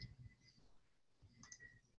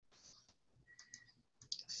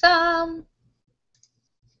 Sam?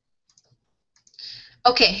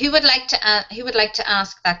 Okay, who would like to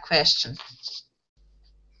ask that question?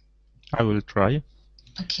 I will try.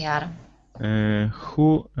 Okay, Adam.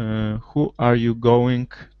 Who are you going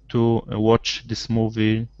to watch this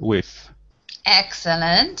movie with?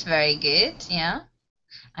 Excellent, very good. Yeah,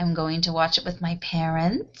 I'm going to watch it with my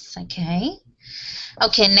parents. Okay.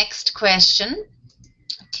 Okay, next question.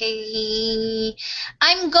 Okay,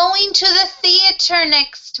 I'm going to the theater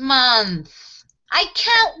next month. I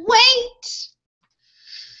can't wait.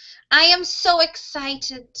 I am so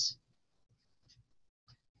excited.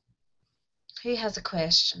 Who has a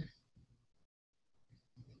question?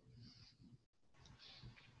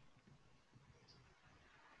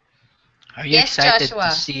 Are you Yes, excited Joshua.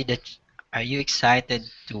 to see the? Are you excited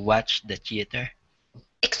to watch the theater?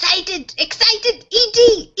 Excited, excited.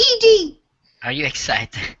 Ed. Are you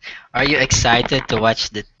excited? Are you excited to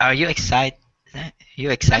watch the? Are you excited?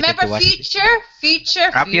 You excited Remember to watch it? future. Future.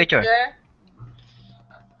 Are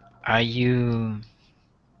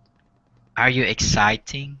you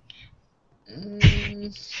exciting?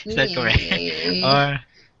 Is that correct? Or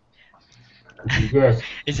Yes.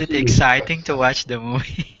 is it exciting to watch the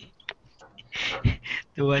movie?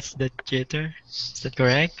 To watch the theater? Is that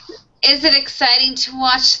correct? Is it exciting to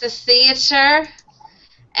watch the theater?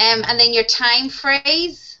 And then your time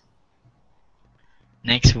phrase?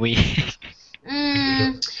 Next week.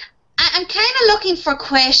 I'm kind of looking for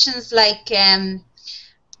questions like,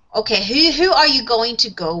 okay, who are you going to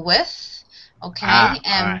go with? Okay.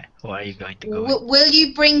 Alright. Who are you going to go with? Will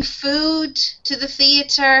you bring food to the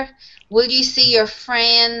theater? Will you see your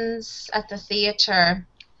friends at the theater?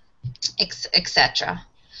 Etc.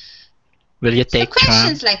 Will you So take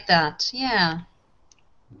questions Trump? like that, yeah.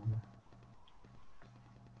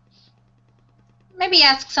 Maybe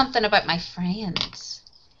ask something about my friends.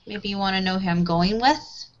 Maybe you want to know who I'm going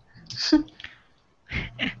with.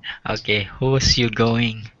 Okay, who's you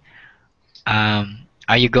going?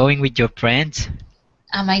 Are you going with your friends?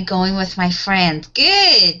 Am I going with my friends?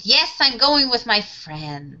 Good. Yes, I'm going with my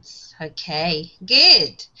friends. Okay,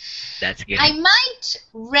 good. That's good. I might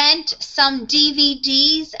rent some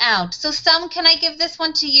DVDs out. So, Sam, can I give this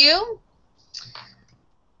one to you?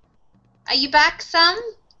 Are you back, Sam?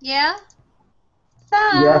 Yeah?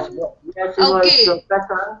 Yes, Sam? yes, Oh, what is your good.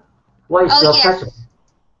 question? What is Oh, your yes. question?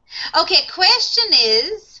 Okay, question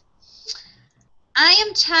is, I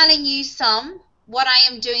am telling you what I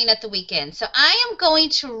am doing at the weekend. So I am going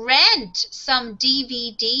to rent some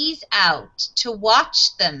DVDs out to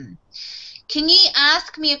watch them. Can you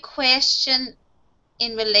ask me a question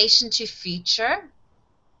in relation to future?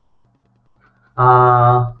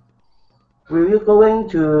 Will you going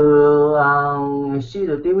to see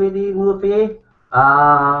the DVD movie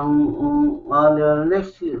on the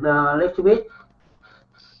next week?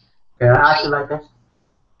 Can I ask you like that?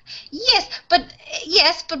 Yes,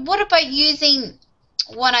 but what about using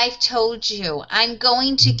what I've told you? I'm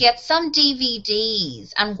going to get some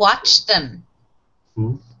DVDs and watch them.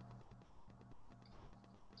 Hmm?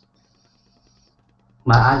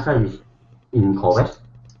 My answer is incorrect.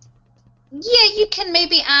 Yeah, you can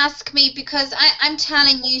maybe ask me because I'm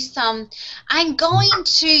telling you I'm going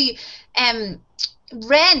to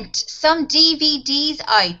rent some DVDs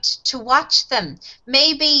out to watch them.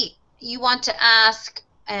 Maybe you want to ask,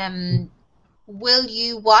 will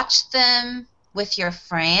you watch them with your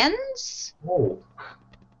friends?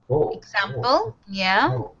 Example,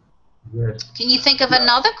 yeah. Yes. Can you think of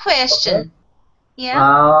another question? Yeah.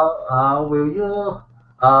 Will you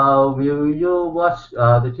watch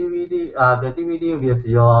the DVD with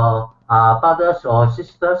your brothers or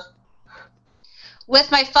sisters? With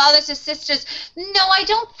my fathers or sisters? No, I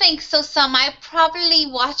don't think so, Sam. I probably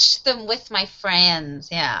watch them with my friends.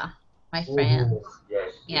 Yeah, my friends.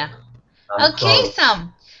 Yes. Yeah. I'm Okay, sorry.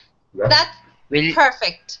 Sam. Yes. That's Will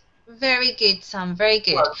perfect. Very good, Sam. Very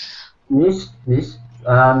good. Miss,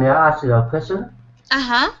 may I ask you a question?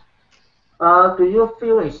 Uh-huh. Do you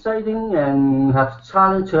feel exciting and have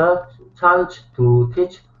challenge to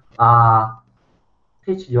teach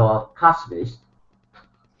your classmates?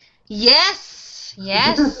 Yes,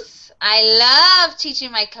 yes. I love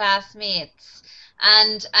teaching my classmates.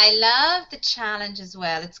 And I love the challenge as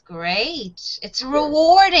well. It's great. It's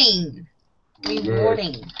rewarding.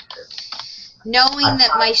 Rewarding. Knowing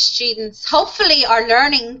that my students hopefully are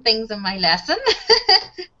learning things in my lesson.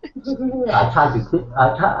 I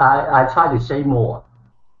try to say more.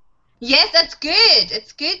 Yes, that's good.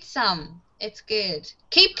 It's good, Sam. It's good.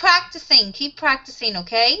 Keep practicing,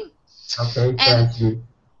 okay? Okay, thank you.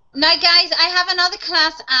 Now, guys, I have another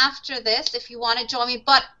class after this if you want to join me,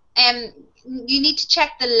 but you need to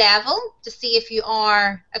check the level to see if you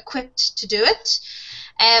are equipped to do it.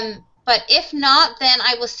 But if not, then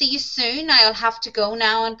I will see you soon. I'll have to go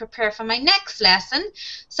now and prepare for my next lesson.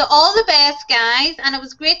 So all the best, guys, and it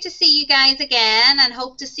was great to see you guys again and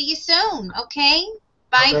hope to see you soon, okay?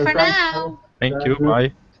 Bye for now. Thank you.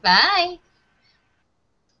 Bye. Bye.